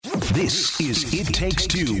This is It Takes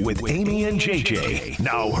Two with Amy and JJ.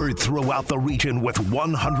 Now heard throughout the region with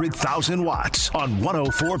 100,000 watts on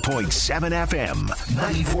 104.7 FM,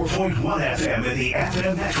 94.1 FM in the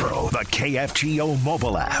FM Metro, the KFGO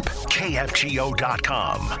mobile app,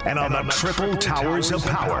 KFGO.com, and on the triple towers of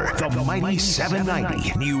power, the mighty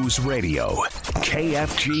 790 News Radio,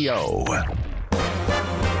 KFGO.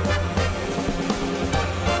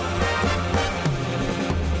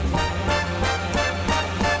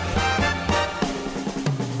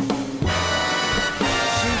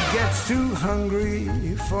 Too hungry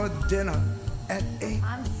for dinner at 8.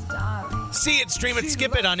 I'm starving. See it, stream it,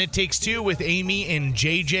 skip it on It Takes Two with Amy and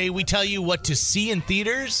JJ. We tell you what to see in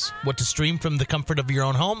theaters, what to stream from the comfort of your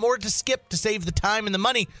own home, or to skip to save the time and the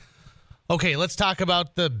money. Okay, let's talk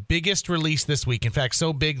about the biggest release this week. In fact,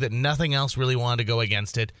 so big that nothing else really wanted to go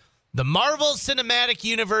against it. The Marvel Cinematic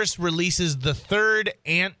Universe releases the third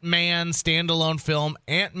Ant-Man standalone film,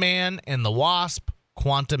 Ant-Man and the Wasp: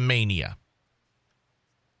 Quantumania.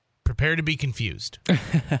 Prepare to be confused.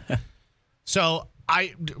 So,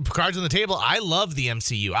 cards on the table, I love the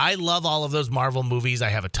MCU. I love all of those Marvel movies. I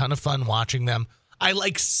have a ton of fun watching them. I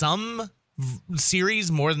like some series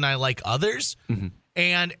more than I like others. Mm-hmm.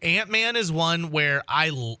 And Ant-Man is one where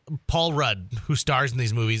Paul Rudd, who stars in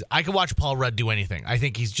these movies, I could watch Paul Rudd do anything. I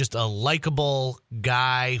think he's just a likable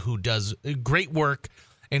guy who does great work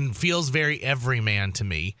and feels very everyman to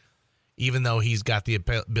me. Even though he's got the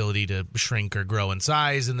ability to shrink or grow in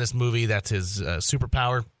size in this movie, that's his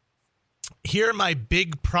superpower. Here are my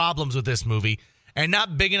big problems with this movie, and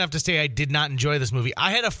not big enough to say I did not enjoy this movie.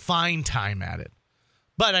 I had a fine time at it.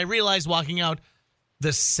 But I realized walking out,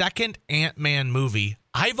 the second Ant-Man movie,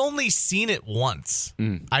 I've only seen it once.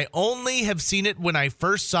 I only have seen it when I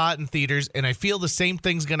first saw it in theaters, and I feel the same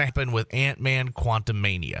thing's going to happen with Ant-Man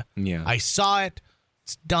Quantumania. Yeah. I saw it.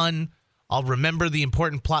 It's done. I'll remember the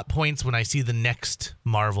important plot points when I see the next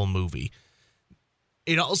Marvel movie.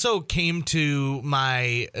 It also came to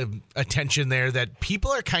my attention there that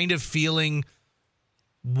people are kind of feeling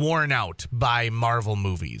worn out by Marvel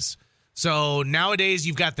movies. So nowadays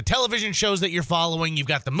you've got the television shows that you're following, you've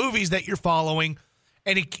got the movies that you're following,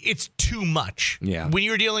 and it's too much. Yeah. When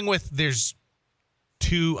you're dealing with, there's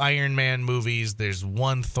 2 Iron Man movies, there's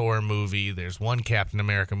 1 Thor movie, there's 1 Captain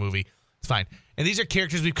America movie. It's fine. And these are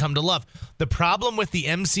characters we've come to love. The problem with the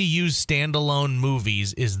MCU's standalone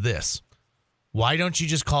movies is this. Why don't you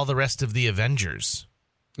just call the rest of the Avengers?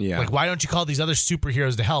 Yeah. Like, why don't you call these other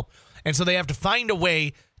superheroes to help? And so they have to find a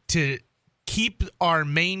way to keep our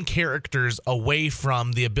main characters away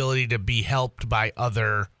from the ability to be helped by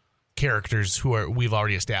other characters who we've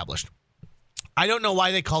already established. I don't know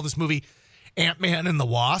why they call this movie Ant-Man and the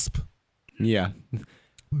Wasp. Yeah.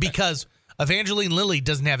 Because Evangeline Lilly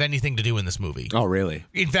doesn't have anything to do in this movie. Oh, really?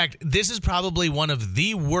 In fact, this is probably one of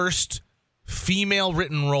the worst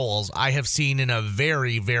female-written roles I have seen in a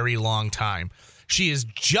very, very long time. She is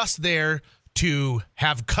just there to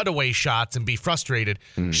have cutaway shots and be frustrated.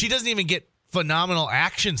 She doesn't even get phenomenal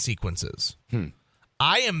action sequences.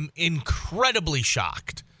 I am incredibly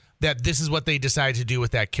shocked that this is what they decided to do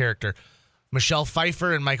with that character. Michelle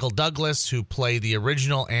Pfeiffer and Michael Douglas, who play the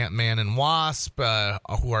original Ant-Man and Wasp,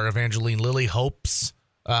 who are Evangeline Lilly, Hope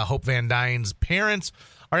Van Dyne's parents,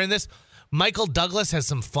 are in this. Michael Douglas has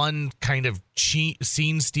some fun kind of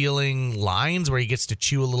scene-stealing lines where he gets to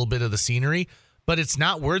chew a little bit of the scenery, but it's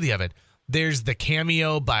not worthy of it. There's the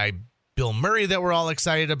cameo by Bill Murray that we're all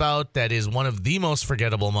excited about. That is one of the most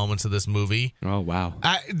forgettable moments of this movie. Oh, wow.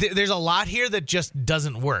 There's a lot here that just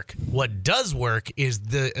doesn't work. What does work is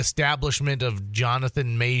the establishment of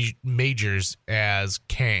Jonathan Majors as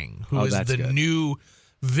Kang, who is the new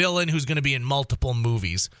villain who's going to be in multiple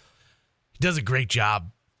movies. He does a great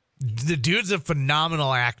job. The dude's a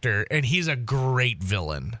phenomenal actor, and he's a great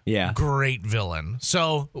villain. Yeah. Great villain.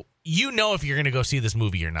 So you know if you're going to go see this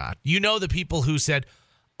movie or not. You know the people who said,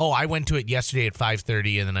 oh, I went to it yesterday at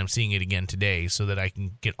 5:30, and then I'm seeing it again today so that I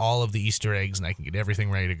can get all of the Easter eggs and I can get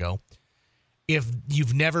everything ready to go. If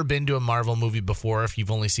you've never been to a Marvel movie before, if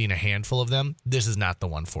you've only seen a handful of them, this is not the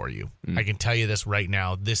one for you. I can tell you this right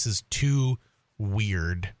now. This is too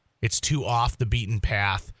weird. It's too off the beaten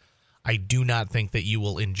path. I do not think that you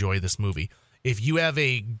will enjoy this movie. If you have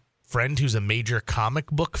a friend who's a major comic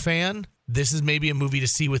book fan, this is maybe a movie to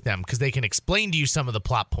see with them because they can explain to you some of the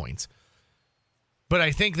plot points. But I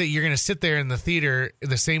think that you're going to sit there in the theater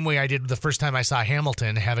the same way I did the first time I saw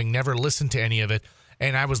Hamilton, having never listened to any of it.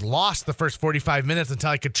 And I was lost the first 45 minutes until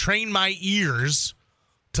I could train my ears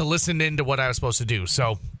to listen into what I was supposed to do.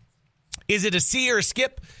 So is it a C or a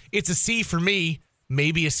skip? It's a C for me.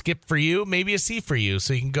 Maybe a skip for you, maybe a C for you,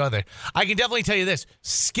 so you can go there. I can definitely tell you this.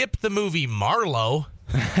 Skip the movie Marlowe.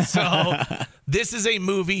 So this is a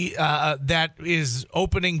movie that is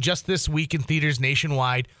opening just this week in theaters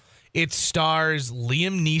nationwide. It stars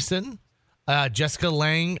Liam Neeson, Jessica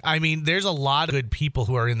Lange. I mean, there's a lot of good people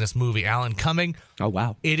who are in this movie. Alan Cumming. Oh,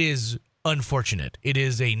 wow. It is unfortunate. It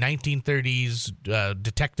is a 1930s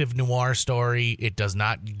detective noir story. It does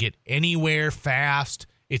not get anywhere fast.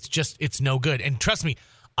 It's no good. And trust me,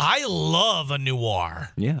 I love a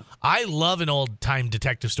noir. Yeah. I love an old-time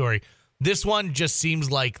detective story. This one just seems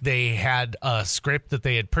like they had a script that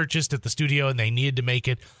they had purchased at the studio and they needed to make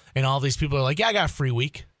it. And all these people are like, yeah, I got a free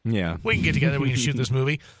week. Yeah. We can get together. We can shoot this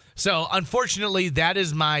movie. So, unfortunately, that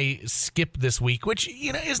is my skip this week, which,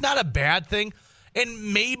 is not a bad thing.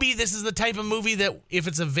 And maybe this is the type of movie that if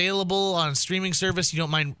it's available on a streaming service, you don't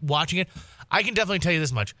mind watching it. I can definitely tell you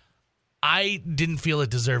this much. I didn't feel it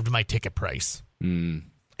deserved my ticket price. And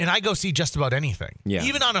I go see just about anything. Yeah.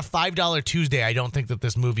 Even on a $5 Tuesday, I don't think that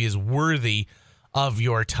this movie is worthy of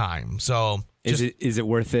your time. So, is it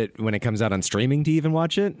worth it when it comes out on streaming to even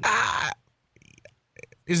watch it?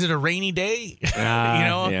 Is it a rainy day?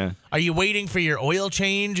 Yeah. Are you waiting for your oil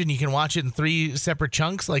change and you can watch it in 3 separate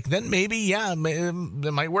chunks? Like, then maybe, yeah,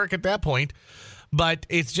 it might work at that point. But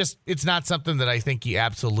it's not something that I think you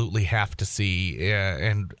absolutely have to see.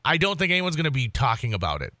 And I don't think anyone's going to be talking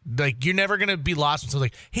about it. Like, you're never going to be lost when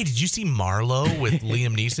someone's like, hey, did you see Marlowe with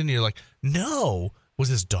Liam Neeson? And you're like, no. Was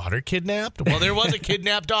his daughter kidnapped? Well, there was a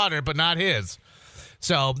kidnapped daughter, but not his.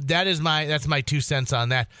 So that's my 2 cents on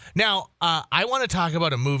that. Now, I want to talk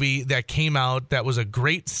about a movie that came out that was a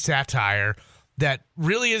great satire that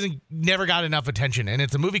really never got enough attention, and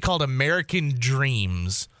it's a movie called American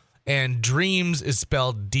Dreams, and Dreams is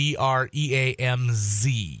spelled Dreamz.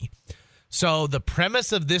 So the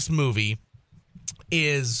premise of this movie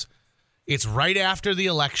is it's right after the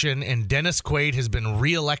election, and Dennis Quaid has been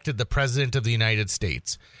reelected the president of the United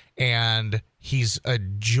States, and he's a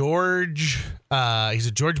George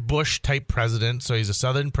Bush type president. So he's a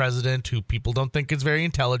Southern president who people don't think is very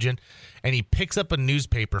intelligent. And he picks up a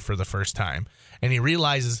newspaper for the first time and he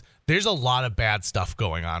realizes there's a lot of bad stuff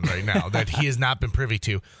going on right now that he has not been privy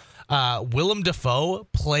to. Willem Dafoe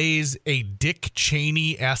plays a Dick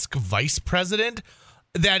Cheney-esque vice president.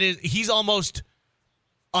 He's almost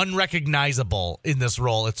unrecognizable in this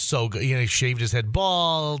role. It's so good. He shaved his head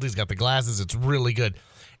bald. He's got the glasses. It's really good.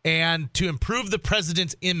 And to improve the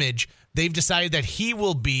president's image, they've decided that he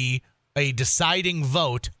will be a deciding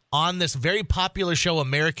vote on this very popular show,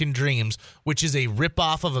 American Dreams, which is a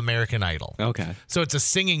ripoff of American Idol. Okay. So it's a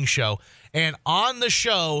singing show. And on the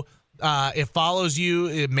show, it follows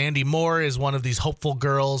you. Mandy Moore is one of these hopeful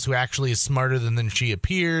girls who actually is smarter than she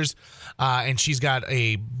appears. And she's got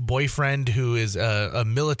a boyfriend who is a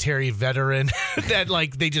military veteran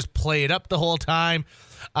that, they just play it up the whole time.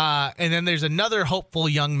 And then there's another hopeful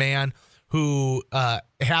young man who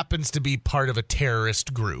happens to be part of a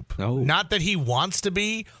terrorist group. Oh. Not that he wants to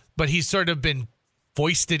be, but he's sort of been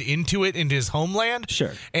foisted into his homeland.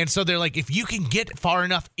 Sure. And so they're like, if you can get far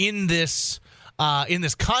enough in this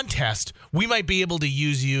contest, we might be able to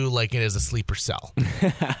use you as a sleeper cell.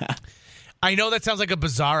 I know that sounds like a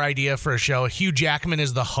bizarre idea for a show. Hugh Jackman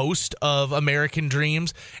is the host of American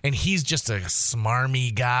Dreams, and he's just a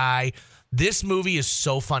smarmy guy. This movie is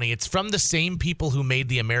so funny. It's from the same people who made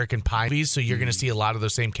the American Pie movies, so you're going to see a lot of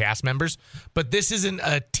those same cast members. But this isn't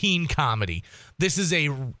a teen comedy. This is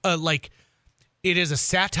it is a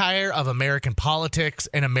satire of American politics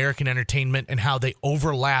and American entertainment and how they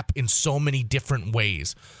overlap in so many different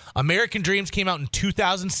ways. American Dreams came out in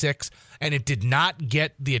 2006, and it did not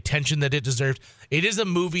get the attention that it deserved. It is a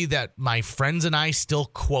movie that my friends and I still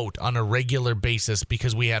quote on a regular basis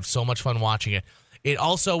because we have so much fun watching it. It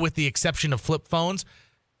also, with the exception of flip phones,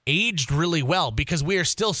 aged really well because we are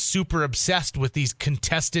still super obsessed with these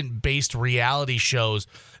contestant-based reality shows.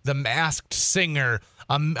 The Masked Singer,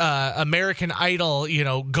 American Idol,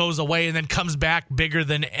 goes away and then comes back bigger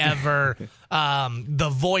than ever. The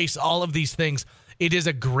Voice, all of these things. It is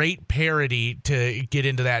a great parody to get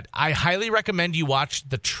into that. I highly recommend you watch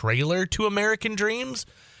the trailer to American Dreams.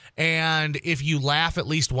 And if you laugh at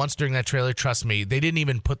least once during that trailer, trust me, they didn't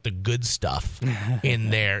even put the good stuff in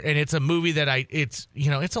there. And it's a movie that it's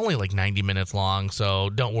only 90 minutes long, so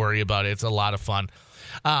don't worry about it. It's a lot of fun.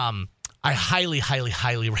 I highly, highly,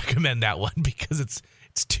 highly recommend that one because it's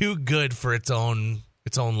too good for its own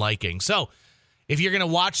liking. So if you're going to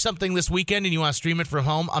watch something this weekend and you want to stream it from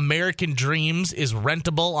home, American Dreams is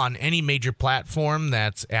rentable on any major platform.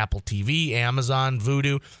 That's Apple TV, Amazon,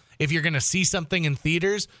 Vudu. If you're going to see something in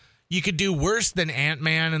theaters, you could do worse than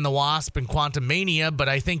Ant-Man and the Wasp and Quantumania, but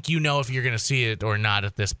I think if you're going to see it or not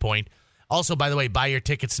at this point. Also, by the way, buy your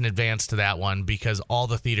tickets in advance to that one because all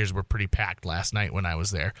the theaters were pretty packed last night when I was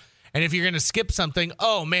there. And if you're going to skip something,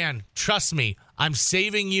 oh, man, trust me, I'm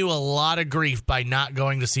saving you a lot of grief by not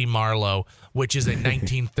going to see Marlowe, which is a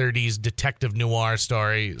 1930s detective noir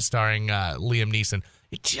story starring Liam Neeson.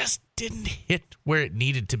 It just didn't hit where it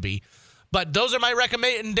needed to be. But those are my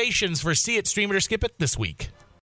recommendations for See It, Stream It, or Skip It this week.